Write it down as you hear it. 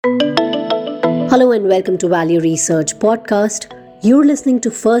Hello and welcome to Value Research Podcast. You're listening to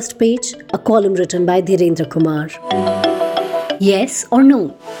First Page, a column written by Dhirendra Kumar. Yes or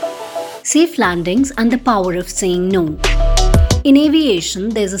no? Safe landings and the power of saying no. In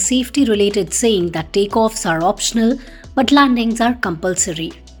aviation, there's a safety-related saying that takeoffs are optional, but landings are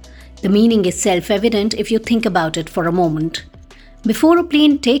compulsory. The meaning is self-evident if you think about it for a moment. Before a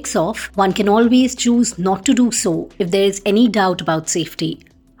plane takes off, one can always choose not to do so if there is any doubt about safety.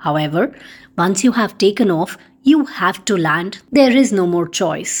 However, once you have taken off, you have to land. There is no more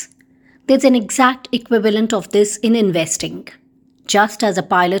choice. There's an exact equivalent of this in investing. Just as a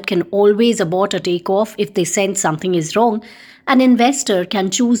pilot can always abort a takeoff if they sense something is wrong, an investor can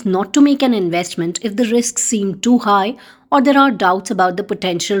choose not to make an investment if the risks seem too high or there are doubts about the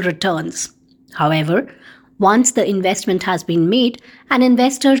potential returns. However, once the investment has been made, an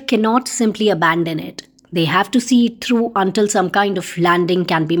investor cannot simply abandon it. They have to see it through until some kind of landing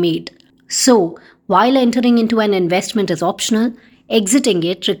can be made. So, while entering into an investment is optional, exiting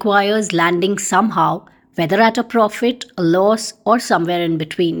it requires landing somehow, whether at a profit, a loss, or somewhere in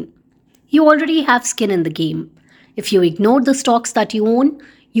between. You already have skin in the game. If you ignore the stocks that you own,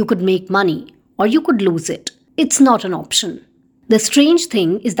 you could make money, or you could lose it. It's not an option. The strange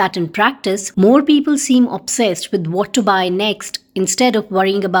thing is that in practice, more people seem obsessed with what to buy next instead of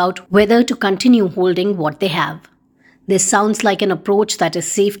worrying about whether to continue holding what they have. This sounds like an approach that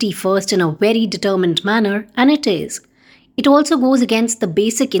is safety first in a very determined manner, and it is. It also goes against the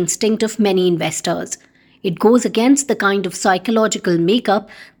basic instinct of many investors. It goes against the kind of psychological makeup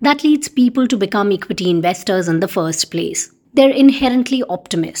that leads people to become equity investors in the first place. They're inherently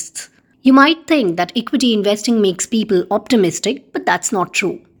optimists. You might think that equity investing makes people optimistic, but that's not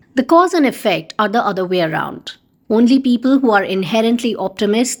true. The cause and effect are the other way around. Only people who are inherently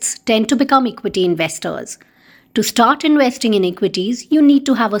optimists tend to become equity investors. To start investing in equities, you need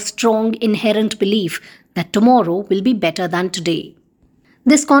to have a strong inherent belief that tomorrow will be better than today.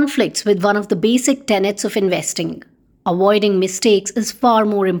 This conflicts with one of the basic tenets of investing. Avoiding mistakes is far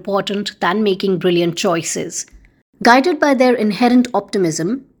more important than making brilliant choices. Guided by their inherent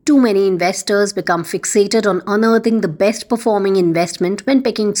optimism, too many investors become fixated on unearthing the best performing investment when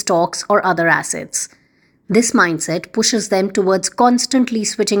picking stocks or other assets. This mindset pushes them towards constantly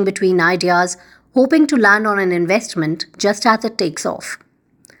switching between ideas, hoping to land on an investment just as it takes off.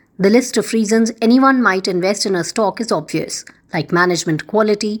 The list of reasons anyone might invest in a stock is obvious, like management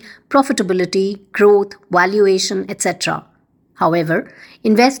quality, profitability, growth, valuation, etc. However,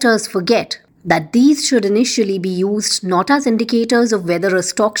 investors forget that these should initially be used not as indicators of whether a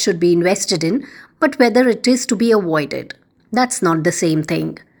stock should be invested in, but whether it is to be avoided. That's not the same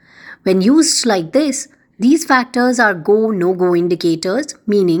thing. When used like this, these factors are go-no-go indicators,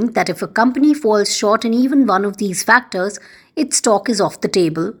 meaning that if a company falls short in even one of these factors, its stock is off the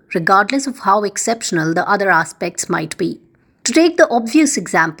table, regardless of how exceptional the other aspects might be. To take the obvious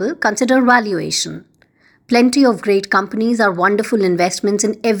example, consider valuation. Plenty of great companies are wonderful investments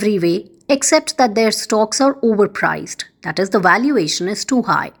in every way, except that their stocks are overpriced. That is, the valuation is too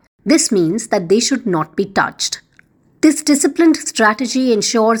high. This means that they should not be touched. This disciplined strategy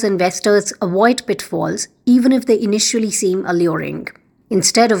ensures investors avoid pitfalls even if they initially seem alluring.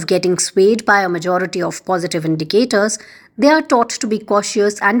 Instead of getting swayed by a majority of positive indicators, they are taught to be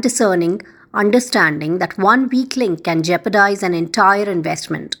cautious and discerning, understanding that one weak link can jeopardize an entire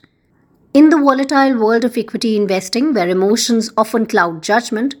investment. In the volatile world of equity investing, where emotions often cloud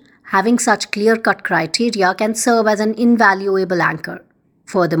judgment, having such clear-cut criteria can serve as an invaluable anchor.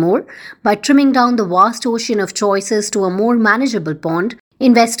 Furthermore, by trimming down the vast ocean of choices to a more manageable pond,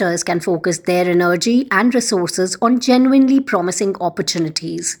 investors can focus their energy and resources on genuinely promising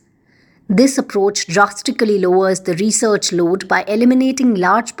opportunities. This approach drastically lowers the research load by eliminating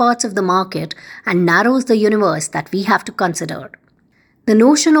large parts of the market and narrows the universe that we have to consider. The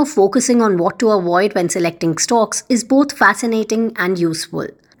notion of focusing on what to avoid when selecting stocks is both fascinating and useful.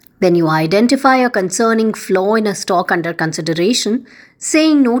 When you identify a concerning flaw in a stock under consideration,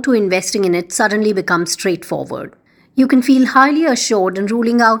 saying no to investing in it suddenly becomes straightforward. You can feel highly assured in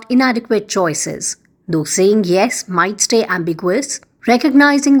ruling out inadequate choices. Though saying yes might stay ambiguous,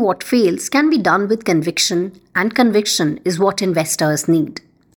 recognizing what fails can be done with conviction, and conviction is what investors need.